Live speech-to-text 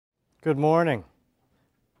Good morning.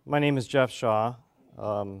 My name is Jeff Shaw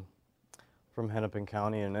from Hennepin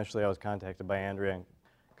County. Initially, I was contacted by Andrea and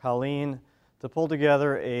Colleen to pull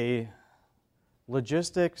together a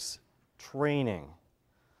logistics training.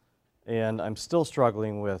 And I'm still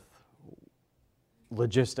struggling with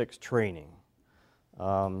logistics training.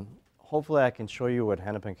 Hopefully, I can show you what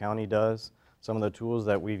Hennepin County does, some of the tools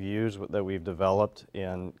that we've used, that we've developed,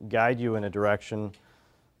 and guide you in a direction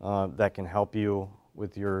that can help you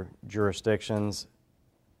with your jurisdictions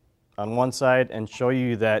on one side, and show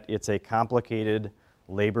you that it's a complicated,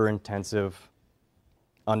 labor-intensive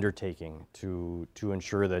undertaking to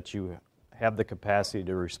ensure that you have the capacity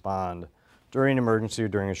to respond during an emergency or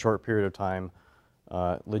during a short period of time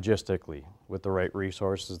logistically with the right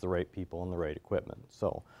resources, the right people, and the right equipment.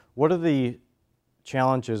 So what are the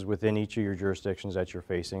challenges within each of your jurisdictions that you're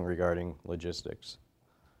facing regarding logistics?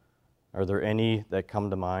 Are there any that come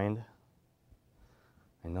to mind?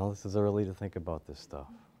 I know this is early to think about this stuff.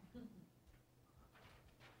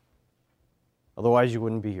 Otherwise, you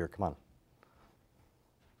wouldn't be here. Come on.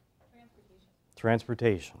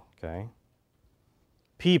 Transportation, okay.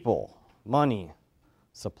 People, money,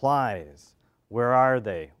 supplies. Where are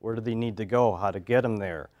they? Where do they need to go? How to get them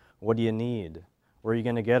there? What do you need? Where are you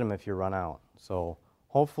going to get them if you run out? So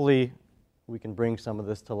hopefully we can bring some of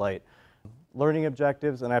this to light. Learning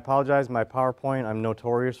objectives, and I apologize, my PowerPoint, I'm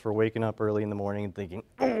notorious for waking up early in the morning and thinking,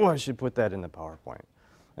 oh, I should put that in the PowerPoint.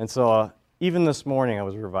 And so even this morning I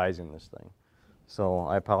was revising this thing. So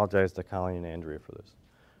I apologize to Colleen and Andrea for this.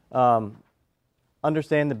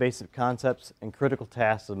 Understand the basic concepts and critical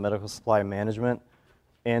tasks of medical supply management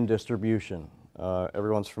and distribution.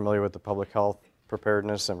 Everyone's familiar with the public health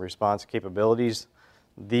preparedness and response capabilities.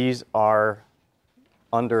 These are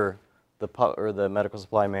under the medical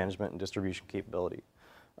supply management and distribution capability.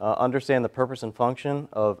 Understand the purpose and function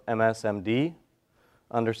of MSMD.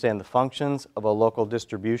 Understand the functions of a local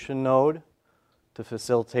distribution node to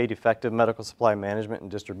facilitate effective medical supply management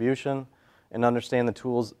and distribution, and understand the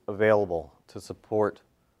tools available to support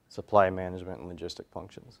supply management and logistic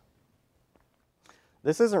functions.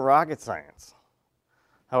 This isn't rocket science.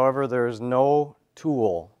 However, there is no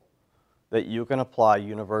tool that you can apply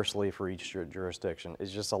universally for each jurisdiction.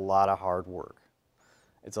 It's just a lot of hard work.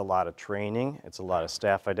 It's a lot of training. It's a lot of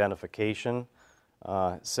staff identification,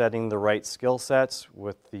 setting the right skill sets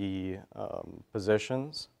with the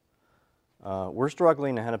positions. We're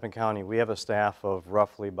struggling in Hennepin County. We have a staff of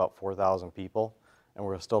roughly about 4,000 people, and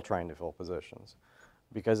we're still trying to fill positions.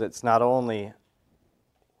 Because it's not only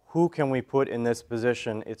who can we put in this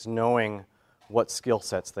position, it's knowing what skill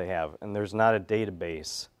sets they have. And there's not a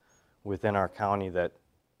database within our county that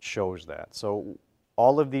shows that. So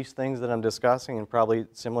all of these things that I'm discussing, and probably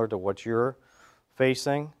similar to what you're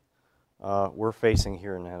facing, we're facing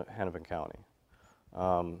here in Hennepin County.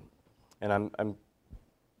 And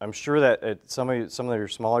I'm sure that at some of your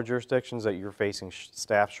smaller jurisdictions that you're facing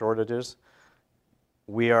staff shortages,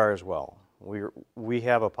 we are as well. We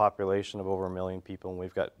have a population of over 1 million people, and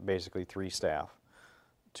we've got basically 3 staff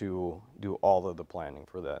to do all of the planning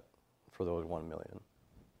for those 1 million.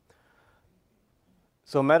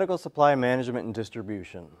 So medical supply management and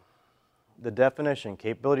distribution. The definition: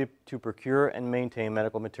 capability to procure and maintain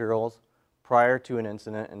medical materials prior to an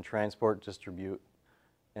incident and transport, distribute,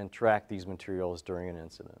 and track these materials during an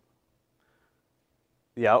incident.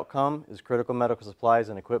 The outcome is critical medical supplies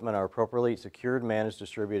and equipment are appropriately secured, managed,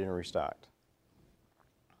 distributed, and restocked.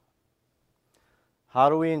 How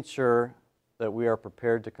do we ensure that we are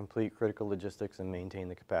prepared to complete critical logistics and maintain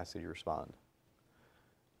the capacity to respond?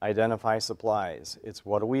 Identify supplies. It's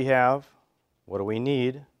what do we have, what do we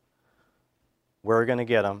need, where are we going to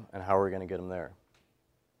get them, and how are we going to get them there.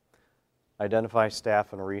 Identify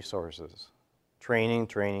staff and resources. Training,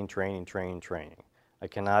 training, training, training, training. I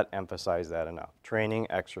cannot emphasize that enough. Training,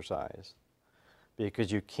 exercise.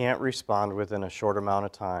 Because you can't respond within a short amount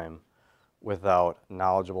of time without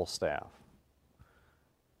knowledgeable staff.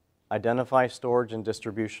 Identify storage and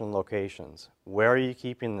distribution locations. Where are you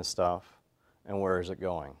keeping the stuff, and where is it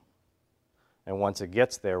going? And once it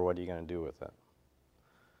gets there, what are you going to do with it?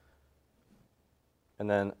 And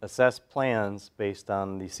then assess plans based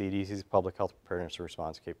on the CDC's public health preparedness and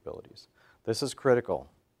response capabilities. This is critical.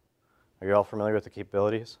 Are you all familiar with the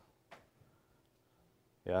capabilities?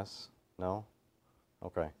 Yes? No?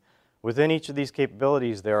 Okay. Within each of these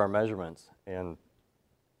capabilities, there are measurements, and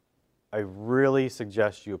I really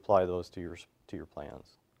suggest you apply those to your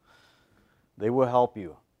plans. They will help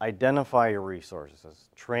you identify your resources,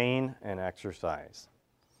 train and exercise.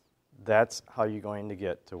 That's how you're going to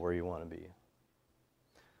get to where you want to be.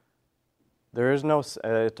 There is no,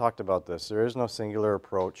 I talked about this, there is no singular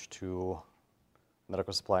approach to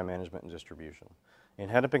medical supply management and distribution. In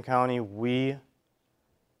Hennepin County,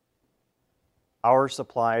 our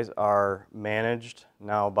supplies are managed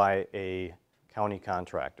now by a county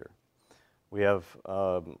contractor. We have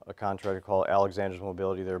a contractor called Alexander's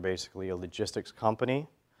Mobility. They're basically a logistics company.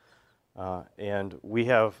 And we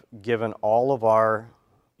have given all of our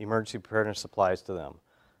emergency preparedness supplies to them.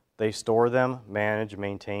 They store them, manage,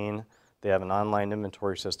 maintain. They have an online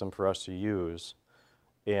inventory system for us to use.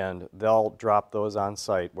 And they'll drop those on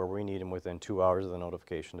site where we need them within 2 hours of the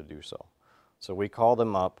notification to do so. So we call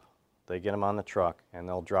them up, they get them on the truck, and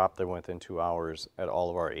they'll drop them within 2 hours at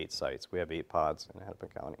all of our 8 sites. We have 8 pods in Hennepin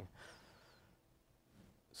County.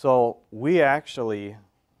 So we actually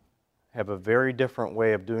have a very different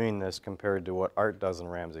way of doing this compared to what Art does in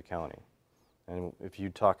Ramsey County. And if you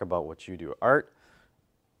talk about what you do, Art,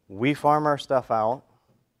 we farm our stuff out.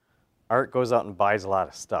 Art goes out and buys a lot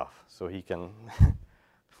of stuff so he can,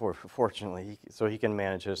 fortunately, so he can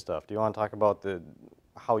manage his stuff. Do you want to talk about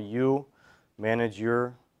how you manage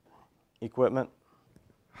your equipment?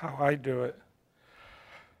 How I do it?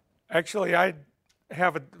 Actually, I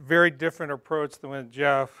have a very different approach than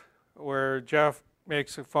Jeff, where Jeff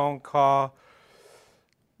makes a phone call.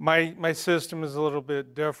 My system is a little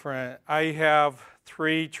bit different. I have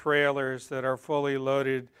 3 trailers that are fully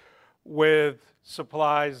loaded with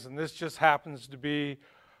supplies, and this just happens to be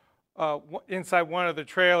inside one of the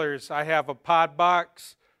trailers. I have a pod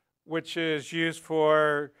box, which is used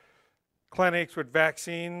for clinics with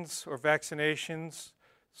vaccines or vaccinations.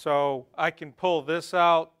 So I can pull this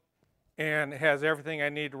out, and it has everything I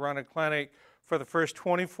need to run a clinic for the first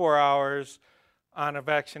 24 hours on a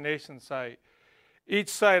vaccination site. Each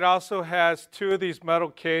site also has 2 of these metal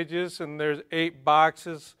cages, and there's 8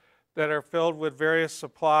 boxes that are filled with various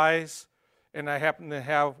supplies, and I happen to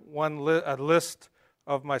have a list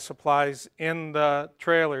of my supplies in the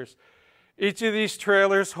trailers. Each of these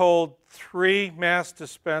trailers hold 3 mass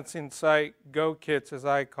dispensing site go kits, as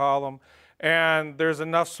I call them, and there's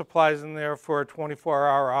enough supplies in there for a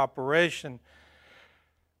 24-hour operation.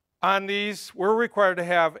 On these, we're required to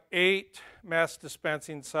have 8 mass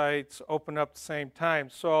dispensing sites open up at the same time.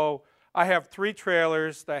 So I have 3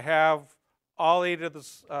 trailers that have all 8 of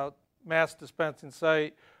the mass dispensing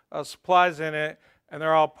site supplies in it, and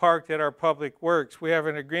they're all parked at our Public Works. We have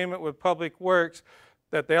an agreement with Public Works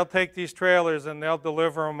that they'll take these trailers and they'll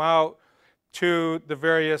deliver them out to the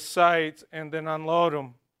various sites and then unload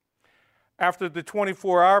them. After the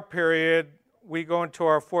 24-hour period, we go into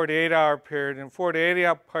our 48-hour period. In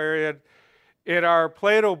 48-hour period, in our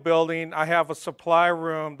Plato building, I have a supply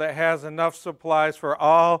room that has enough supplies for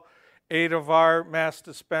all 8 of our mass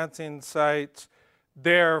dispensing sites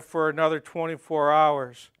there for another 24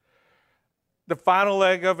 hours. The final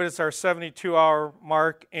leg of it is our 72-hour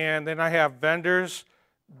mark, and then I have vendors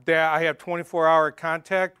that I have 24-hour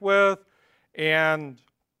contact with, and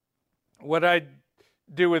what I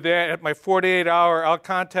do with that, at my 48-hour, I'll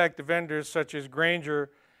contact the vendors such as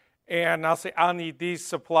Granger, and I'll say, I'll need these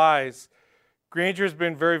supplies. Granger's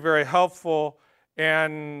been very, very helpful,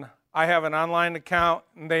 and I have an online account,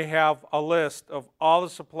 and they have a list of all the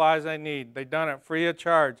supplies I need. They've done it free of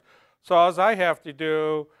charge. So all I have to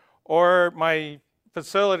do, or my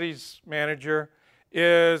facilities manager,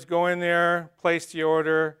 is go in there, place the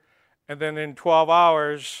order, and then in 12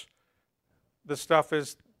 hours, the stuff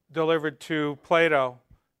is delivered to Plato,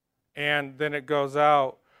 and then it goes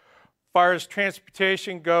out. As far as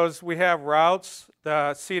transportation goes, we have routes.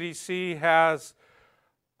 The CDC has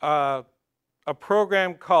a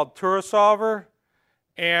program called TourSolver,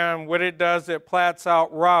 and what it does, it plats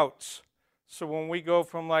out routes. So when we go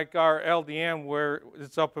from like our LDN, where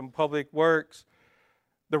it's up in Public Works,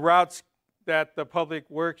 the routes that the Public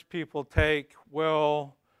Works people take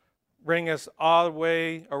will bring us all the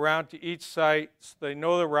way around to each site, so they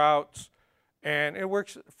know the routes, and it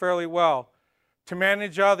works fairly well. To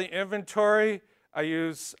manage all the inventory, I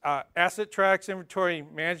use Asset Track's inventory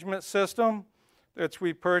management system that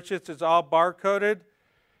we purchased. It's all barcoded,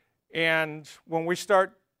 and when we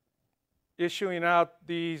start issuing out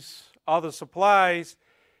all the supplies,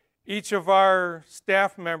 each of our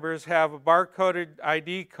staff members have a barcoded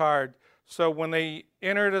ID card. So when they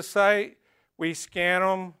enter the site, we scan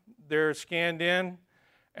them, they're scanned in,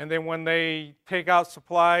 and then when they take out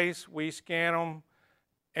supplies, we scan them,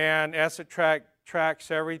 and Asset Track tracks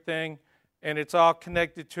everything, and it's all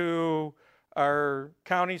connected to our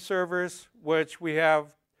county servers, which we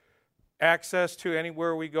have access to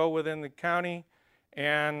anywhere we go within the county,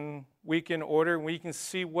 and we can order, we can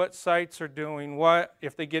see what sites are doing what.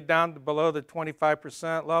 If they get down to below the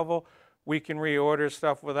 25% level, we can reorder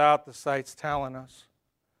stuff without the sites telling us.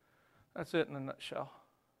 That's it in a nutshell.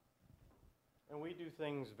 And we do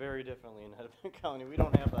things very differently in Hennepin County. We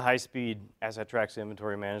don't have a high-speed asset tracks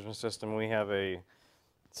inventory management system. We have a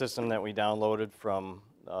system that we downloaded from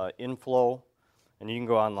Inflow, and you can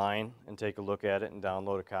go online and take a look at it and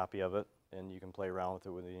download a copy of it, and you can play around with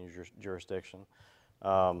it within your jurisdiction.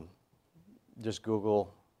 Just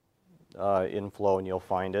Google Inflow and you'll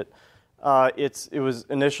find it. It was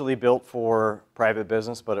initially built for private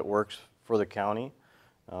business, but it works for the county.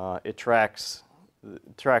 It tracks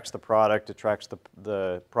the product, it tracks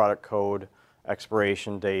the product code,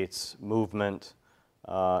 expiration dates, movement.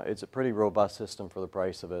 It's a pretty robust system for the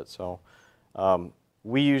price of it. So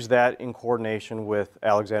we use that in coordination with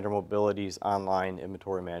Alexander Mobility's online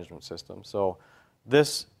inventory management system. So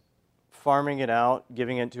this farming it out,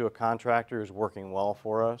 giving it to a contractor is working well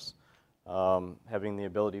for us. Having the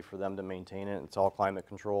ability for them to maintain it, it's all climate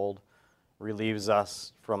controlled, relieves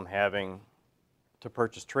us from having to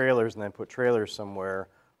purchase trailers and then put trailers somewhere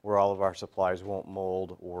where all of our supplies won't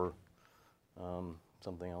mold or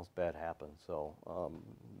something else bad happens. So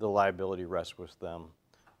the liability rests with them,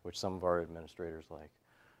 which some of our administrators like.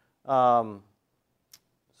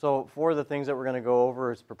 So for the things that we're going to go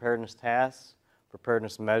over is preparedness tasks,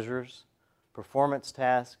 preparedness measures, performance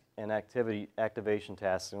tasks, and activation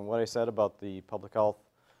tasks. And what I said about the public health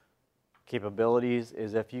capabilities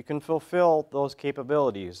is if you can fulfill those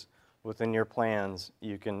capabilities within your plans,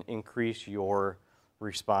 you can increase your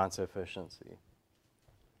response efficiency.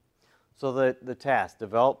 So the task,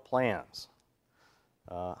 develop plans.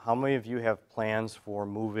 How many of you have plans for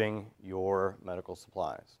moving your medical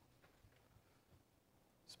supplies?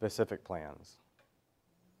 Specific plans?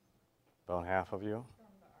 About half of you?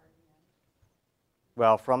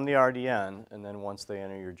 Well, from the RDN, and then once they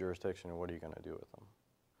enter your jurisdiction, what are you going to do with them?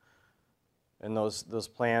 And those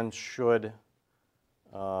plans should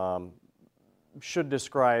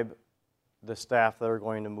describe the staff that are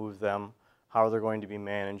going to move them, how they're going to be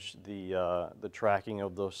managed, the tracking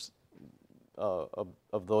of those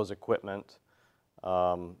equipment,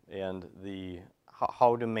 and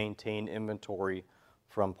how to maintain inventory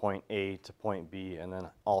from point A to point B, and then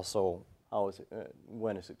also how is it,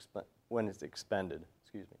 when it's expended.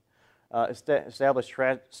 Excuse me. Establish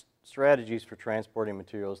strategies for transporting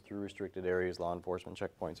materials through restricted areas, law enforcement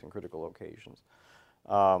checkpoints, and critical locations.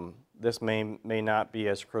 This may not be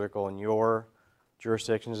as critical in your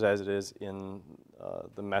jurisdictions as it is in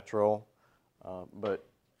the metro, but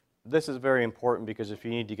this is very important because if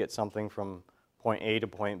you need to get something from point A to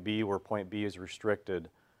point B where point B is restricted,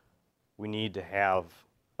 we need to have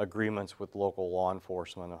agreements with local law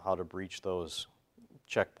enforcement on how to breach those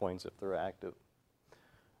checkpoints if they're active.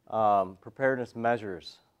 Preparedness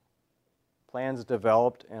measures. Plans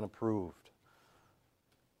developed and approved.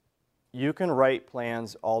 You can write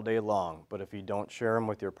plans all day long, but if you don't share them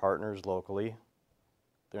with your partners locally,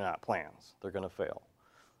 they're not plans. They're going to fail.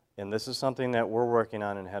 And this is something that we're working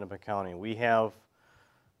on in Hennepin County. We have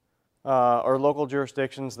our local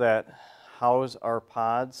jurisdictions that house our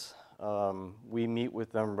pods. We meet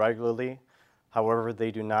with them regularly. However,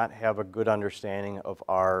 they do not have a good understanding of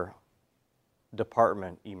our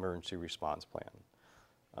department emergency response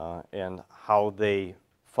plan and how they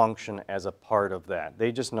function as a part of that.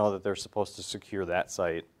 They just know that they're supposed to secure that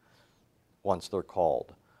site once they're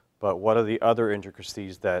called. But what are the other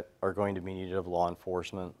intricacies that are going to be needed of law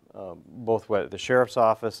enforcement, both at the sheriff's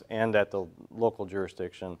office and at the local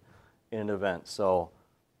jurisdiction in an event? So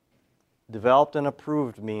developed and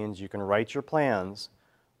approved means you can write your plans,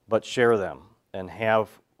 but share them and have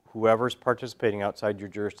whoever's participating outside your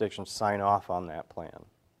jurisdiction sign off on that plan.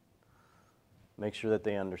 Make sure that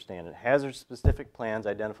they understand it. Hazard-specific plans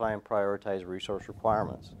identify and prioritize resource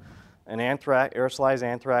requirements. An aerosolized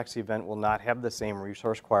anthrax event will not have the same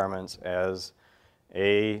resource requirements as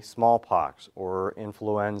a smallpox or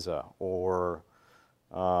influenza or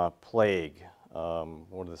plague.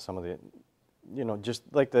 What are some of the, just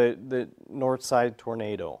like the north side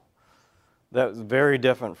tornado. That's very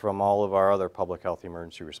different from all of our other public health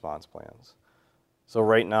emergency response plans. So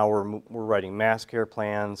right now we're writing mass care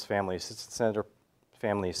plans, family assistance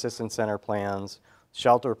center plans,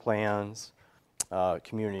 shelter plans,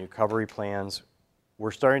 community recovery plans.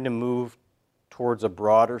 We're starting to move towards a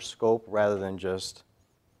broader scope rather than just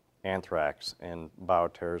anthrax and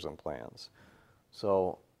bioterrorism plans.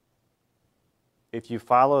 So if you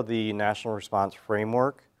follow the National Response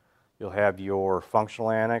Framework, you'll have your functional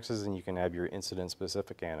annexes and you can have your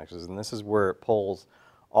incident-specific annexes. And this is where it pulls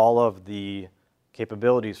all of the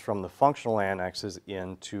capabilities from the functional annexes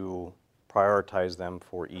in to prioritize them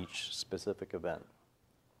for each specific event.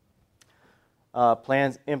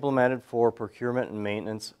 Plans implemented for procurement and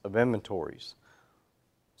maintenance of inventories.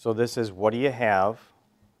 So this is what do you have,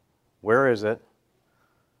 where is it,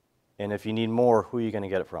 and if you need more, who are you going to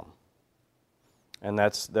get it from? And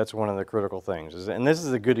that's one of the critical things. And this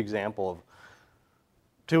is a good example of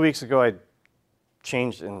 2 weeks ago I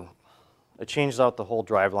changed out the whole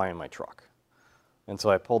driveline in my truck. And so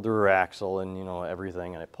I pulled the rear axle and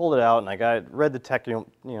everything, and I pulled it out, and I read the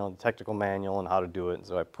technical manual and how to do it. And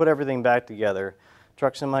so I put everything back together.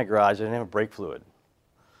 Truck's in my garage. I didn't have brake fluid.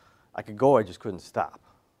 I could go, I just couldn't stop.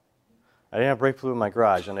 I didn't have brake fluid in my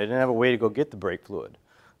garage, and I didn't have a way to go get the brake fluid.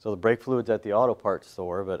 So the brake fluid's at the auto parts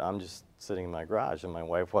store, but I'm just sitting in my garage, and my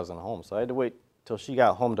wife wasn't home. So I had to wait till she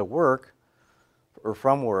got home to work, or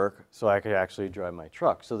from work, so I could actually drive my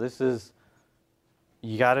truck. So this is,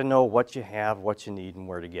 you got to know what you have, what you need, and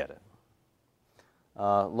where to get it.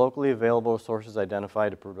 Locally available sources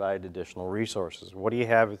identified to provide additional resources. What do you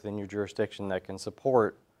have within your jurisdiction that can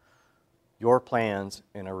support your plans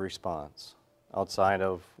in a response outside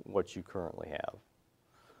of what you currently have?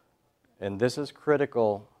 And this is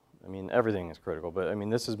critical. I mean, everything is critical, but I mean,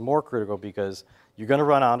 this is more critical because you're going to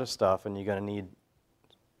run out of stuff, and you're going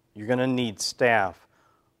to need staff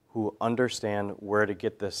who understand where to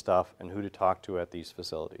get this stuff and who to talk to at these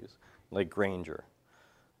facilities, like Granger.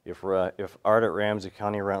 If Art at Ramsey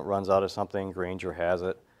County runs out of something, Granger has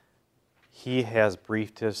it. He has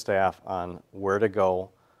briefed his staff on where to go,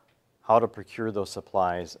 how to procure those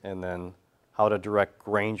supplies, and then how to direct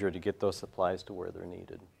Granger to get those supplies to where they're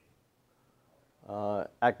needed.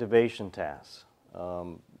 Activation tasks.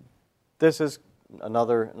 This is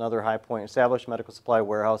another high point. Established medical supply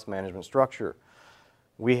warehouse management structure.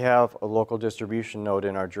 We have a local distribution node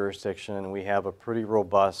in our jurisdiction, and we have a pretty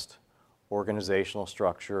robust organizational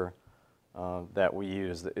structure that we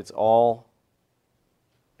use. It's all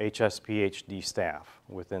HSPHD staff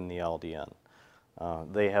within the LDN.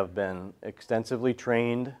 They have been extensively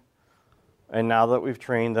trained, and now that we've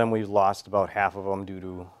trained them, we've lost about half of them due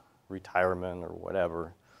to retirement or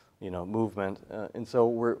whatever, movement. And so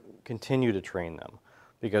we're continue to train them,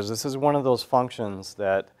 because this is one of those functions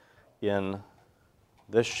that in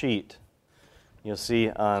this sheet, you'll see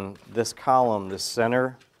on this column, this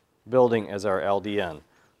center building as our LDN,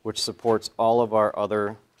 which supports all of our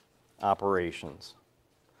other operations.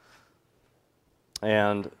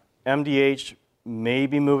 And MDH may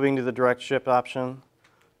be moving to the direct ship option,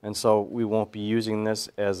 and so we won't be using this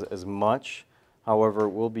as much. However, it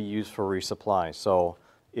will be used for resupply. So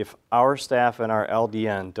if our staff and our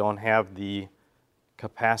LDN don't have the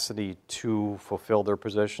capacity to fulfill their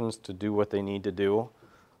positions, to do what they need to do,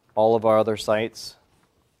 all of our other sites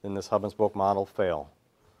in this hub and spoke model fail.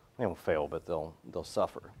 They won't fail, but they'll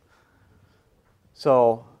suffer.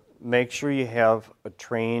 So make sure you have a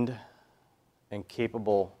trained and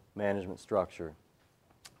capable management structure.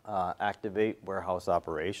 Activate warehouse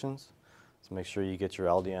operations. So make sure you get your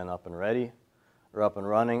LDN up and ready, or up and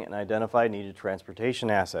running, and identify needed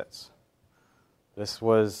transportation assets. This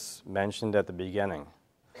was mentioned at the beginning.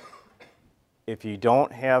 If you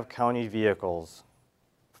don't have county vehicles,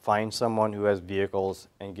 find someone who has vehicles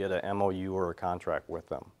and get an MOU or a contract with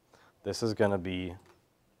them. This is going to be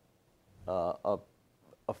a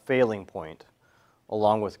failing point,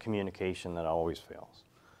 along with communication that always fails.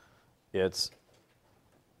 It's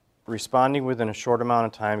responding within a short amount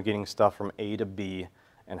of time, getting stuff from A to B,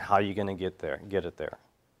 and how you're going to get it there.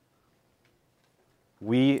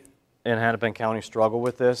 We in Hennepin County struggle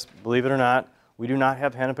with this. Believe it or not, we do not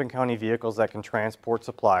have Hennepin County vehicles that can transport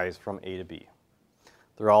supplies from A to B.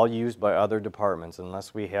 They're all used by other departments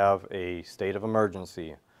unless we have a state of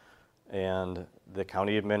emergency and the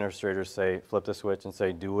county administrators say, flip the switch and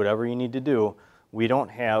say, do whatever you need to do. We don't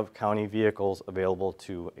have county vehicles available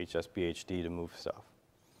to HSPHD to move stuff.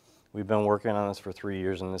 We've been working on this for 3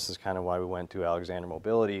 years, and this is kind of why we went to Alexander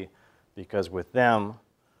Mobility, because with them,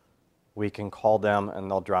 we can call them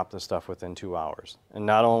and they'll drop the stuff within 2 hours. And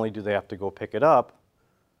not only do they have to go pick it up,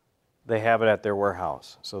 they have it at their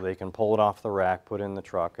warehouse. So they can pull it off the rack, put it in the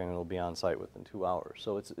truck, and it'll be on site within 2 hours.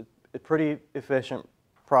 So it's a pretty efficient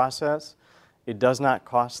process. It does not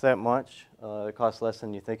cost that much. It costs less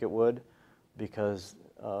than you think it would, because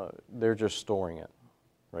they're just storing it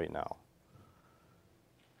right now.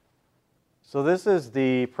 So this is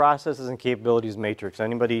the processes and capabilities matrix.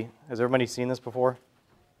 Has everybody seen this before?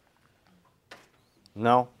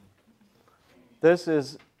 No? This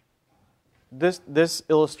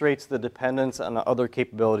illustrates the dependence on the other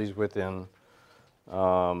capabilities within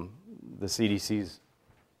the CDC's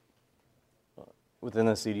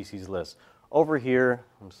list. Over here,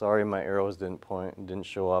 I'm sorry my arrows didn't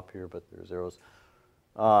show up here, but there's arrows.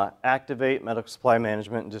 Activate medical supply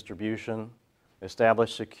management and distribution.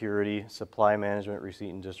 Establish security, supply management, receipt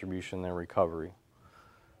and distribution, and recovery.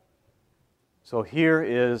 So here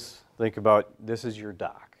is Think about, this is your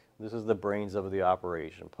dock. This is the brains of the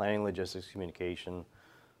operation. Planning, logistics, communication,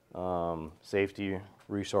 safety,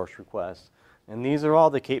 resource requests. And these are all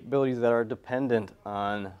the capabilities that are dependent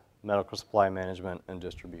on medical supply management and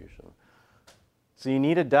distribution. So you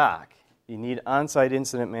need a dock. You need on-site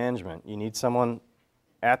incident management. You need someone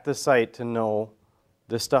at the site to know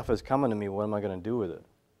this stuff is coming to me, what am I going to do with it?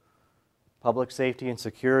 Public safety and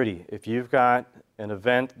security. If you've got an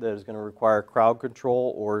event that is going to require crowd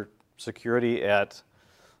control or security at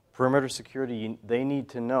perimeter security, they need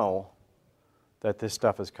to know that this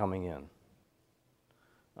stuff is coming in.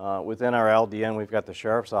 Within our LDN, we've got the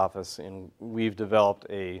Sheriff's Office, and we've developed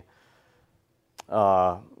a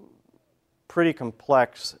pretty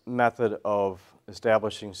complex method of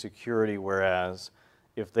establishing security, whereas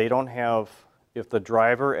if they don't have, if the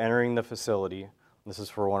driver entering the facility, this is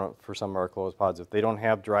for some of our closed pods, if they don't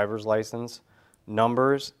have driver's license,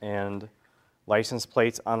 numbers, and license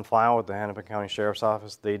plates on file with the Hennepin County Sheriff's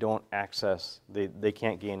Office, they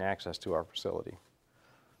can't gain access to our facility.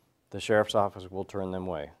 The Sheriff's Office will turn them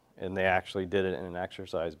away, and they actually did it in an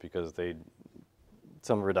exercise because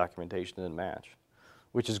some of our documentation didn't match,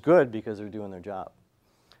 which is good because they're doing their job.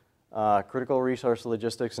 Critical resource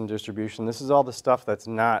logistics and distribution. This is all the stuff that's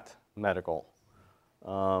not medical.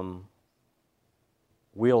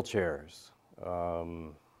 Wheelchairs,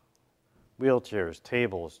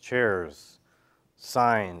 tables, chairs,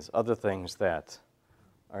 signs, other things that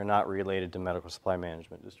are not related to medical supply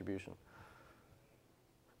management distribution.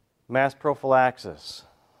 Mass prophylaxis,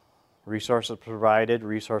 resources provided,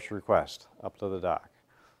 resource request, up to the dock.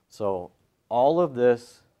 So all of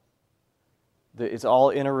this, it's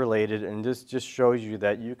all interrelated, and this just shows you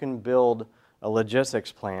that you can build a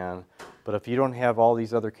logistics plan, but if you don't have all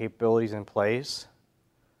these other capabilities in place,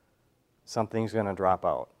 something's going to drop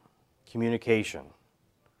out. Communication.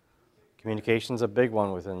 Communication's a big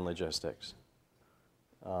one within logistics.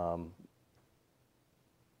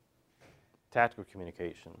 Tactical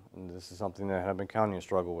communication, and this is something that Hennepin County has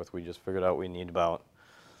struggled with. We just figured out we need about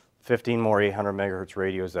 15 more 800 megahertz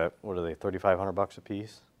radios at, what are they, $3,500 a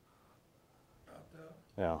piece?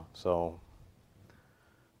 Yeah, so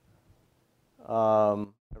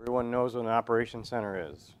everyone knows what an operations center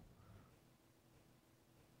is.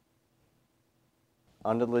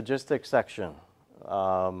 Under the logistics section,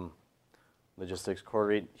 logistics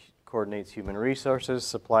coordinates human resources,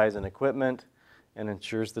 supplies, and equipment, and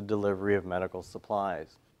ensures the delivery of medical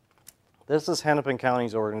supplies. This is Hennepin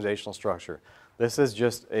County's organizational structure. This is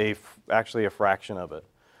just actually a fraction of it.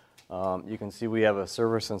 You can see we have a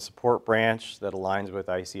service and support branch that aligns with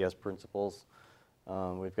ICS principles.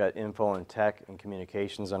 We've got info and tech and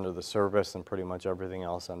communications under the service, and pretty much everything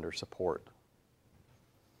else under support.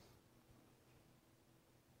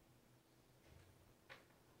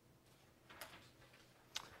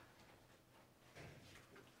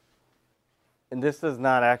 And this does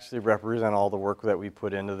not actually represent all the work that we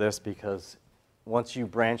put into this, because once you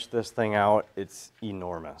branch this thing out, it's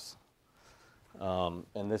enormous.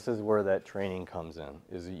 And this is where that training comes in,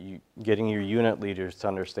 is getting your unit leaders to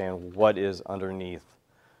understand what is underneath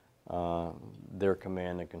their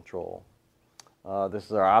command and control. This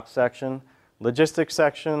is our ops section. Logistics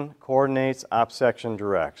section coordinates, ops section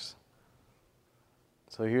directs.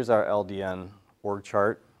 So here's our LDN org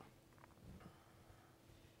chart.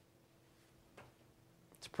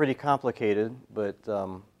 It's pretty complicated, but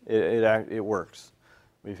it works.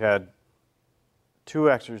 We've had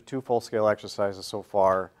two full-scale exercises so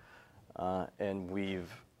far, and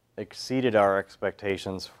we've exceeded our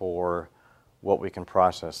expectations for what we can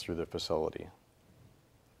process through the facility.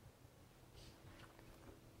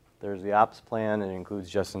 There's the ops plan. It includes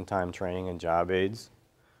just-in-time training and job aids,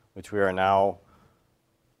 which we are now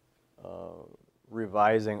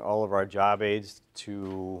revising all of our job aids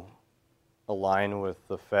to align with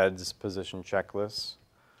the Fed's position checklists,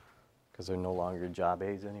 because they're no longer job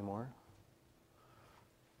aids anymore.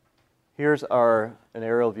 Here's an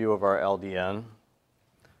aerial view of our LDN.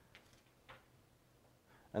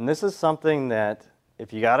 And this is something that,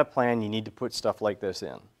 if you got a plan, you need to put stuff like this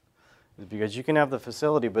in. Because you can have the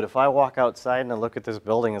facility, but if I walk outside and I look at this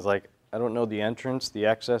building, it's like, I don't know the entrance, the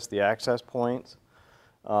access points,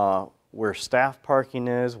 where staff parking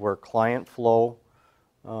is, where client flow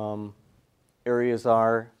areas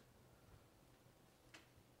are.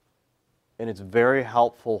 And it's very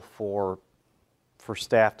helpful for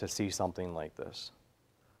staff to see something like this.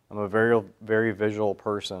 I'm a very, very visual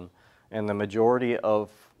person, and the majority of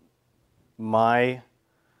our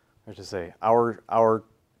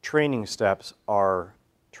training steps are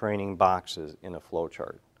training boxes in a flow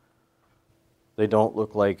chart. They don't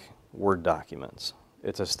look like Word documents.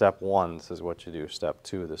 It's a step 1, this is what you do. Step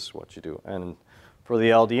 2, this is what you do. And for the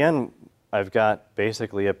LDN, I've got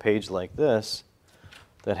basically a page like this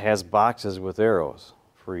that has boxes with arrows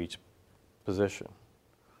for each position.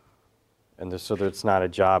 And so that it's not a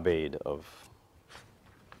job aid of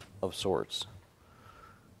sorts.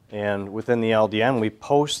 And within the LDN, we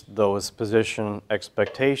post those position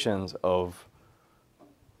expectations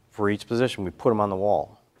for each position. We put them on the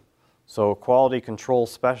wall. So quality control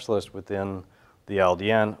specialist within the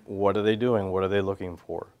LDN, what are they doing? What are they looking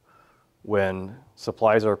for? When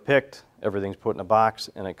supplies are picked, everything's put in a box,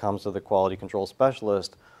 and it comes to the quality control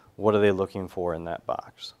specialist, what are they looking for in that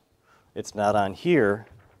box? It's not on here,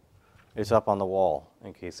 it's up on the wall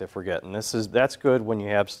in case they forget. And that's good when you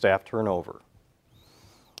have staff turnover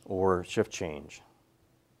or shift change.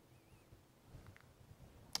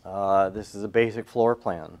 This is a basic floor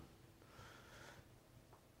plan.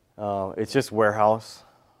 It's just warehouse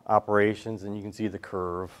operations, and you can see the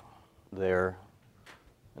curve there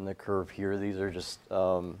and the curve here. These are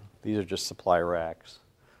just supply racks.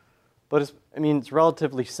 But it's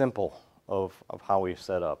relatively simple of how we've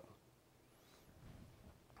set up.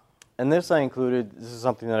 And this is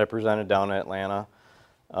something that I presented down in Atlanta.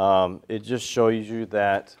 It just shows you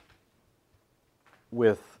that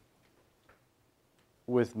with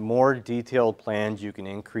more detailed plans, you can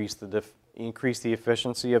increase the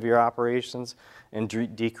efficiency of your operations and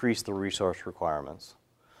decrease the resource requirements.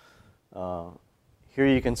 Here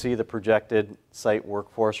you can see the projected site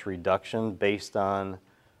workforce reduction based on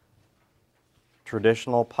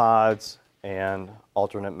traditional pods and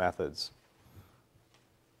alternate methods.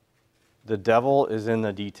 The devil is in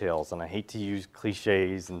the details, and I hate to use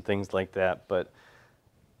cliches and things like that, but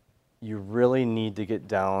you really need to get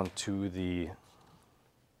down to the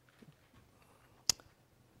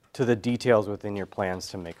details within your plans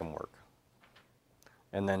to make them work.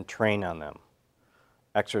 And then train on them,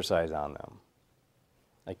 exercise on them.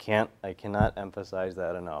 I cannot emphasize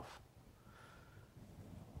that enough.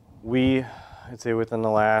 I'd say within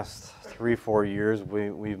the last 3-4 years,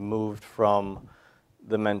 we've moved from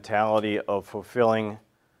the mentality of fulfilling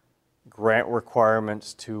grant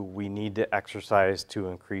requirements to we need to exercise to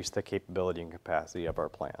increase the capability and capacity of our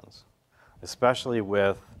plans, especially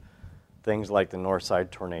with things like the Northside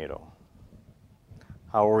tornado.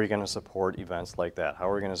 How are we going to support events like that? How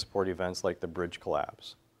are we going to support events like the bridge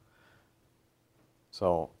collapse?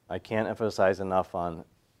 So I can't emphasize enough on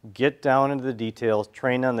get down into the details,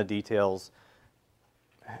 train on the details,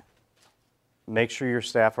 make sure your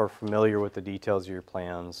staff are familiar with the details of your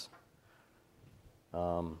plans.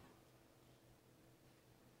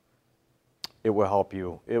 It will help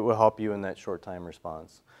you. It will help you in that short time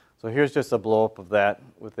response. So here's just a blow up of that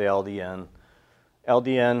with the LDN.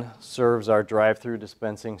 LDN serves our drive-through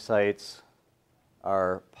dispensing sites,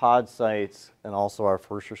 our pod sites, and also our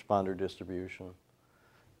first responder distribution.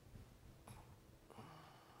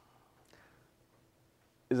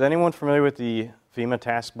 Is anyone familiar with the FEMA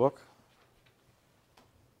task book?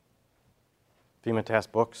 FEMA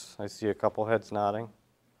task books? I see a couple heads nodding.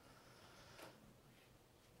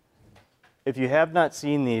 If you have not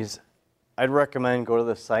seen these, I'd recommend go to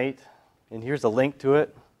the site, and here's a link to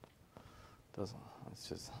it.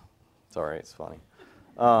 It's all right, it's funny.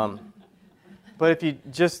 But if you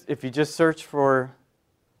just search for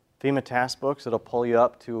FEMA task books, it'll pull you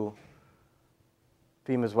up to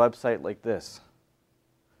FEMA's website like this.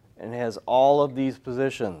 And it has all of these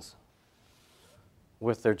positions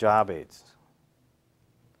with their job aids.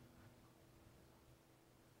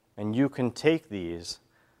 And you can take these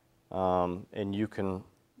and you can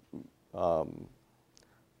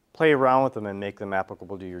play around with them and make them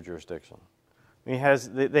applicable to your jurisdiction. I mean,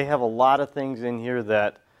 they have a lot of things in here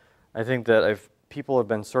that I think that people have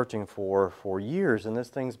been searching for years, and this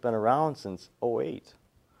thing's been around since '08.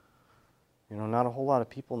 Not a whole lot of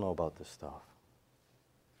people know about this stuff.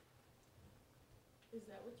 Is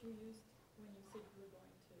that what you used when you said you were going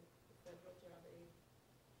to the federal job aid?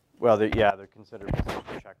 Well, they're considered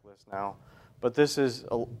position checklists now, but this is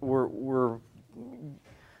we're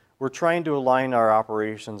trying to align our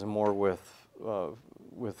operations more with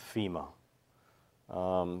FEMA,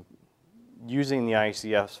 using the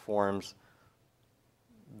ICS forms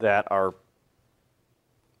that are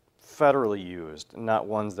federally used, not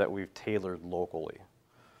ones that we've tailored locally.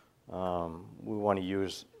 We want to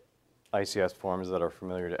use ICS forms that are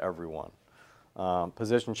familiar to everyone.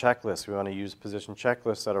 Position checklists, we want to use position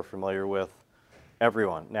checklists that are familiar with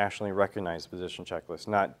everyone, nationally recognized position checklists,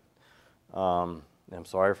 not, I'm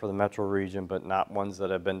sorry for the metro region, but not ones that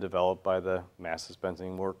have been developed by the Mass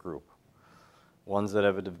Dispensing Work Group, ones that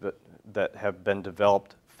have been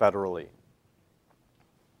developed federally.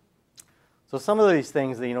 So some of these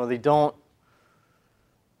things, they don't,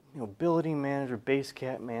 building manager, base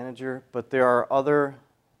cap manager, but there are other,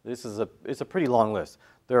 it's a pretty long list.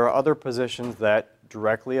 There are other positions that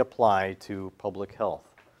directly apply to public health.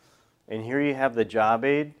 And here you have the job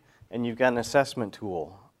aid, and you've got an assessment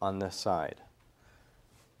tool on this side.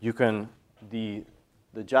 You can, the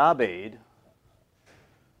job aid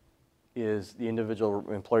is the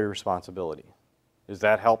individual employee responsibility, is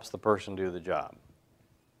that helps the person do the job.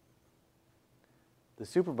 The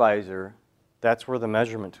supervisor, that's where the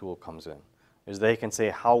measurement tool comes in, is they can say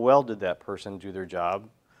how well did that person do their job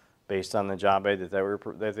based on the job aid that they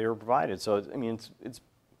were provided. So I mean,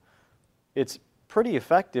 it's pretty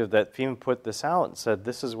effective that FEMA put this out and said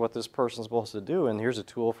this is what this person's supposed to do, and here's a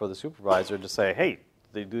tool for the supervisor to say, hey,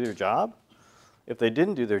 did they do their job? If they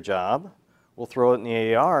didn't do their job, we'll throw it in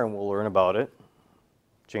the AAR and we'll learn about it,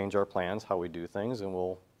 change our plans, how we do things, and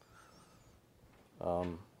we'll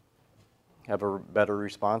have a better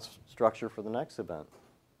response structure for the next event.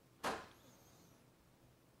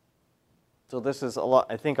 So this is a lot,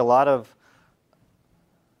 I think a lot of,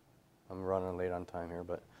 I'm running late on time here,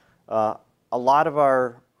 but a lot of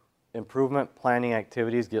our improvement planning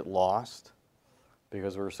activities get lost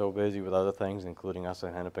because we're so busy with other things, including us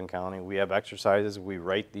in Hennepin County. We have exercises, we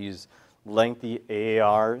write these lengthy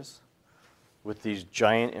AARs with these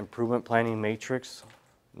giant improvement planning matrices,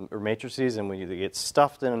 and they get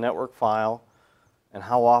stuffed in a network file, and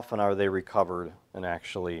how often are they recovered and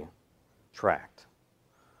actually tracked?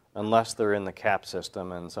 Unless they're in the CAP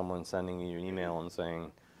system and someone's sending you an email and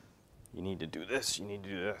saying, you need to do this, you need to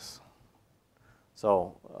do this.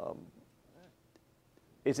 So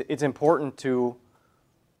it's important to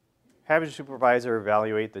have your supervisor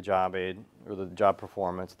evaluate the job aid or the job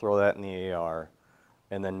performance, throw that in the AR,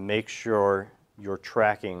 and then make sure you're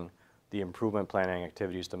tracking the improvement planning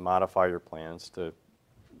activities to modify your plans to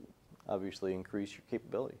obviously increase your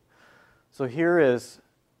capability. So here is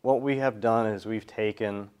what we have done is we've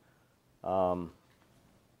taken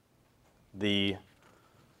the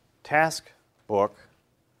task book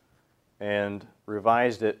and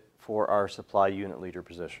revised it for our supply unit leader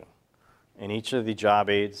position. And each of the job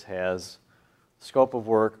aids has scope of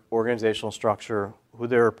work, organizational structure, who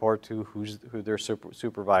they report to, who they're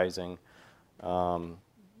supervising,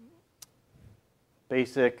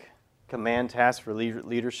 basic command tasks for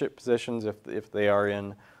leadership positions if they are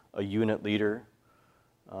in a unit leader,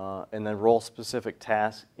 and then role-specific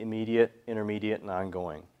tasks, immediate, intermediate, and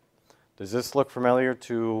ongoing. Does this look familiar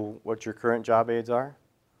to what your current job aids are?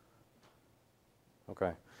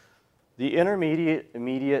 Okay. The intermediate,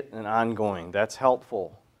 immediate, and ongoing, that's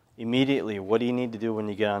helpful. Immediately, what do you need to do when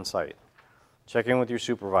you get on site? Check in with your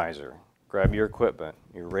supervisor. Grab your equipment,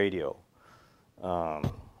 your radio,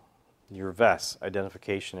 your vest,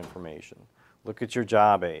 identification information. Look at your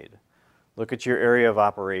job aid. Look at your area of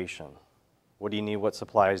operation. What do you need? What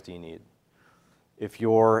supplies do you need? If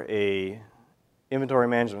you're a inventory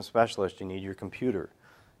management specialist, you need your computer.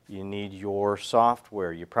 You need your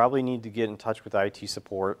software. You probably need to get in touch with IT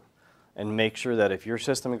support and make sure that if your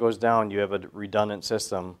system goes down, you have a redundant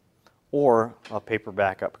system or a paper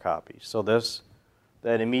backup copy. So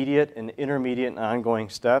that immediate and intermediate and ongoing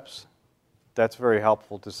steps, that's very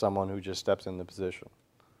helpful to someone who just steps in the position.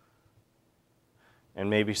 And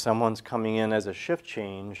maybe someone's coming in as a shift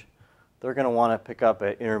change, they're going to want to pick up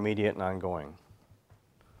at intermediate and ongoing.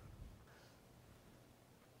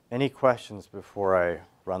 Any questions before I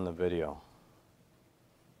run the video?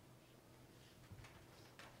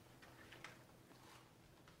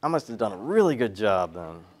 I must have done a really good job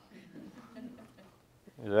then.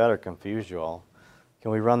 Either that or confuse you all.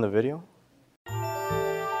 Can we run the video?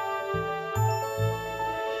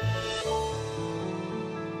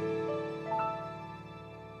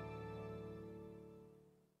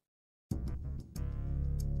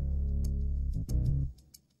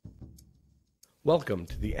 Welcome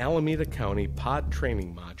to the Alameda County Pod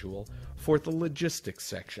Training Module for the Logistics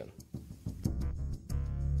section.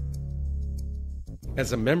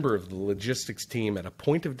 As a member of the logistics team at a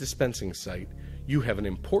point of dispensing site, you have an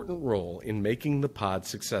important role in making the pod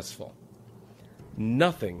successful.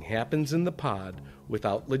 Nothing happens in the pod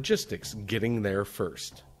without logistics getting there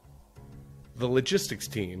first. The logistics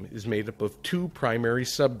team is made up of two primary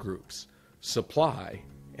subgroups, supply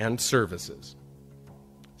and services.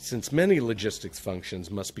 Since many logistics functions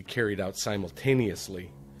must be carried out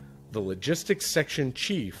simultaneously, the logistics section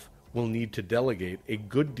chief will need to delegate a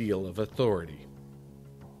good deal of authority.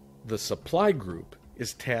 The supply group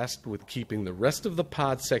is tasked with keeping the rest of the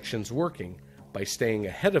pod sections working by staying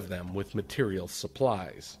ahead of them with material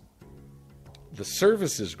supplies. The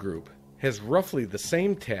services group has roughly the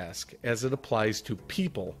same task as it applies to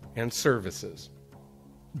people and services.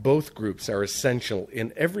 Both groups are essential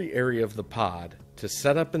in every area of the pod to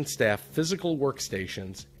set up and staff physical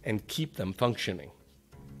workstations and keep them functioning.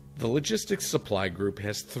 The Logistics Supply Group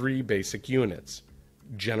has 3 basic units: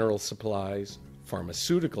 general supplies,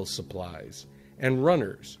 pharmaceutical supplies, and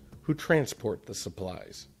runners who transport the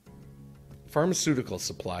supplies. Pharmaceutical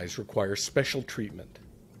supplies require special treatment.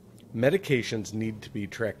 Medications need to be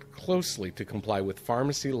tracked closely to comply with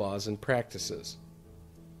pharmacy laws and practices.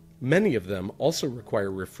 Many of them also require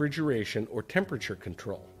refrigeration or temperature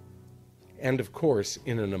control. And of course,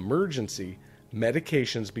 in an emergency,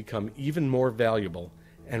 medications become even more valuable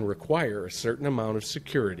and require a certain amount of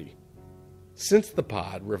security. Since the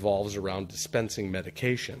pod revolves around dispensing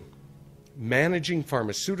medication, managing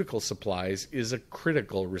pharmaceutical supplies is a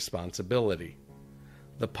critical responsibility.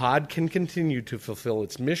 The pod can continue to fulfill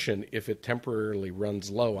its mission if it temporarily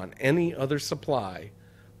runs low on any other supply,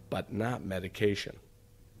 but not medication.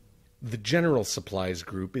 The General Supplies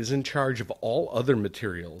Group is in charge of all other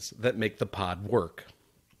materials that make the pod work.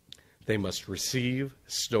 They must receive,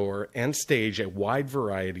 store, and stage a wide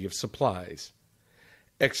variety of supplies.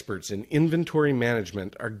 Experts in inventory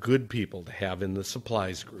management are good people to have in the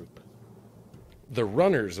Supplies Group. The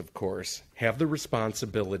runners, of course, have the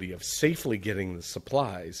responsibility of safely getting the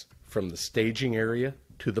supplies from the staging area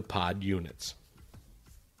to the pod units.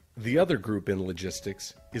 The other group in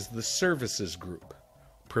logistics is the Services Group,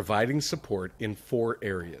 providing support in 4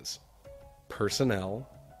 areas: personnel,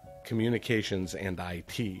 communications and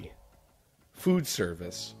IT, food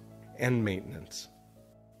service, and maintenance.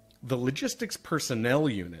 The Logistics Personnel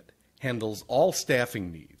Unit handles all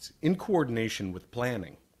staffing needs in coordination with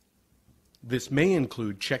planning. This may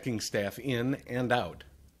include checking staff in and out.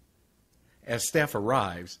 As staff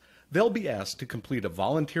arrives, they'll be asked to complete a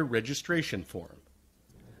volunteer registration form.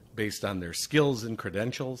 Based on their skills and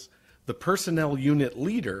credentials, the personnel unit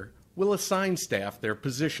leader will assign staff their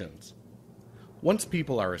positions. Once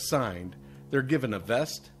people are assigned, they're given a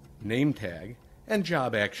vest, name tag, and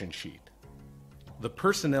job action sheet. The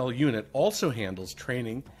personnel unit also handles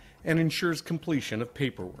training and ensures completion of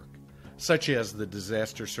paperwork, such as the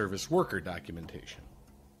disaster service worker documentation.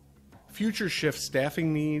 Future shift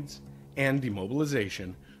staffing needs and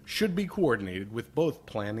demobilization should be coordinated with both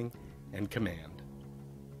planning and command.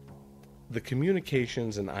 The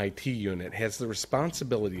Communications and IT unit has the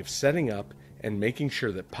responsibility of setting up and making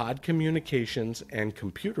sure that pod communications and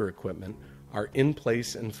computer equipment are in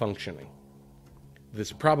place and functioning.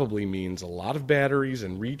 This probably means a lot of batteries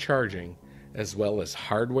and recharging, as well as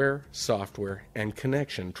hardware, software, and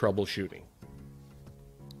connection troubleshooting.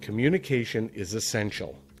 Communication is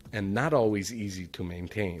essential and not always easy to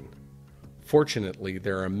maintain. Fortunately,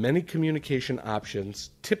 there are many communication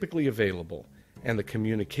options typically available, and the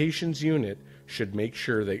communications unit should make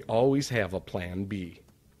sure they always have a plan B.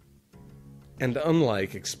 And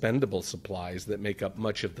unlike expendable supplies that make up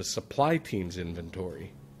much of the supply team's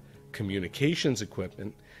inventory, communications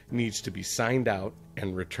equipment needs to be signed out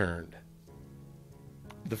and returned.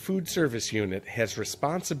 The food service unit has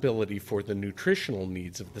responsibility for the nutritional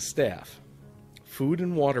needs of the staff. Food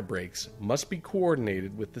and water breaks must be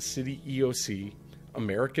coordinated with the city EOC,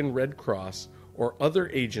 American Red Cross, or other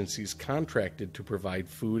agencies contracted to provide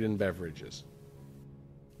food and beverages.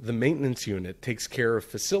 The maintenance unit takes care of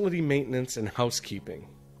facility maintenance and housekeeping,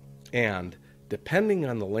 and, depending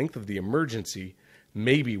on the length of the emergency,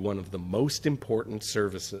 may be one of the most important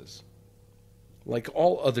services. Like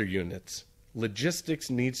all other units, logistics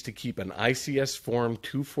needs to keep an ICS Form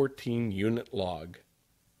 214 unit log.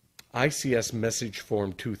 ICS Message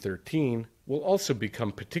Form 213 will also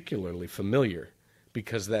become particularly familiar,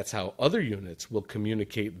 because that's how other units will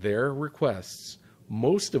communicate their requests,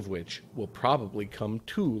 most of which will probably come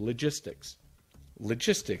to logistics.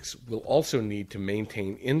 Logistics will also need to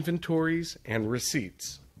maintain inventories and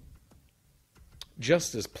receipts.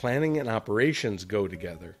 Just as planning and operations go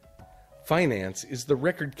together, finance is the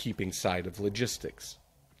record-keeping side of logistics.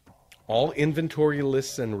 All inventory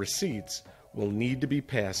lists and receipts will need to be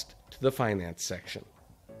passed to the finance section.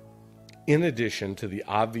 In addition to the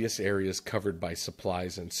obvious areas covered by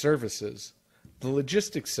supplies and services, the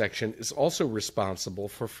logistics section is also responsible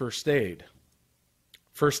for first aid.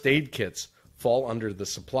 First aid kits fall under the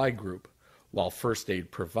supply group, while first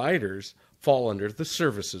aid providers fall under the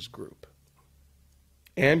services group.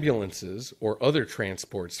 Ambulances or other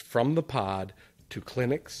transports from the pod to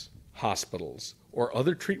clinics, hospitals, or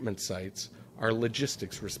other treatment sites are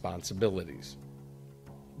logistics responsibilities.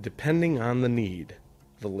 Depending on the need,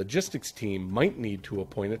 the logistics team might need to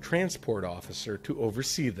appoint a transport officer to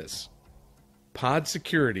oversee this. Pod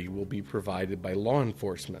security will be provided by law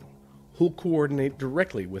enforcement, who'll coordinate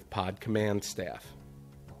directly with pod command staff.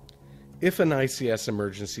 If an ICS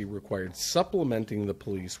emergency required supplementing the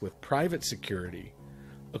police with private security,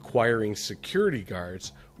 acquiring security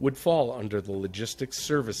guards would fall under the Logistics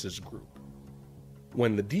Services Group.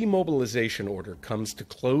 When the demobilization order comes to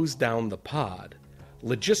close down the pod,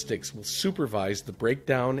 logistics will supervise the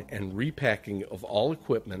breakdown and repacking of all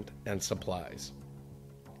equipment and supplies.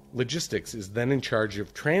 Logistics is then in charge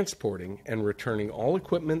of transporting and returning all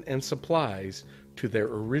equipment and supplies to their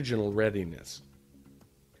original readiness.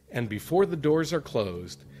 And before the doors are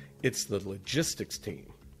closed, it's the logistics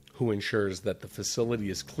team who ensures that the facility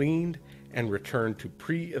is cleaned and returned to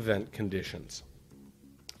pre-event conditions.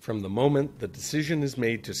 From the moment the decision is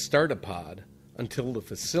made to start a pod until the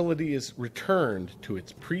facility is returned to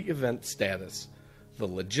its pre-event status, the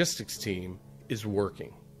logistics team is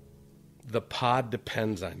working. The pod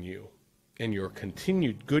depends on you, and your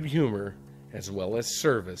continued good humor as well as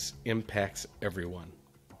service impacts everyone.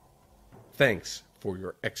 Thanks for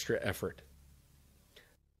your extra effort.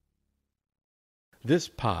 This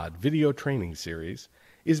pod video training series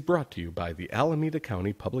is brought to you by the Alameda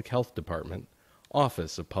County Public Health Department,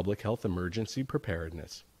 Office of Public Health Emergency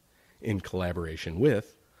Preparedness, in collaboration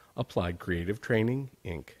with Applied Creative Training,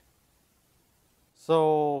 Inc.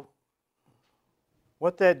 So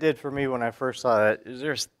what that did for me when I first saw it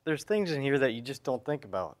is there's things in here that you just don't think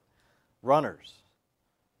about. Runners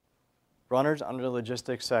under the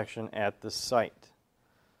logistics section at the site.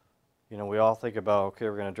 You know, we all think about, okay,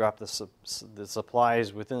 we're going to drop the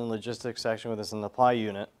supplies within the logistics section with this in the supply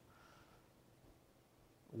unit.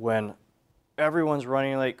 When everyone's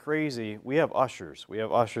running like crazy, we have ushers. We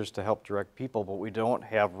have ushers to help direct people, but we don't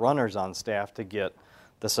have runners on staff to get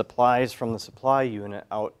the supplies from the supply unit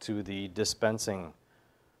out to the dispensing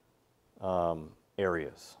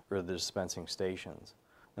areas or the dispensing stations.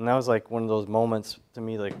 And that was like one of those moments to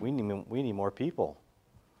me, like we need more people.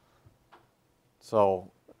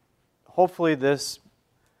 So hopefully this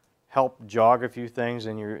helped jog a few things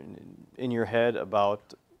in your head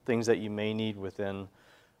about things that you may need within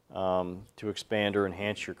to expand or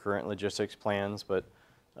enhance your current logistics plans. But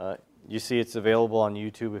you see it's available on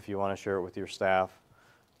YouTube if you want to share it with your staff.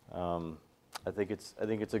 I think it's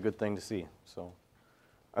a good thing to see. So,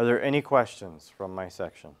 are there any questions from my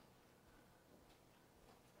section?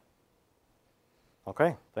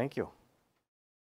 Okay, thank you.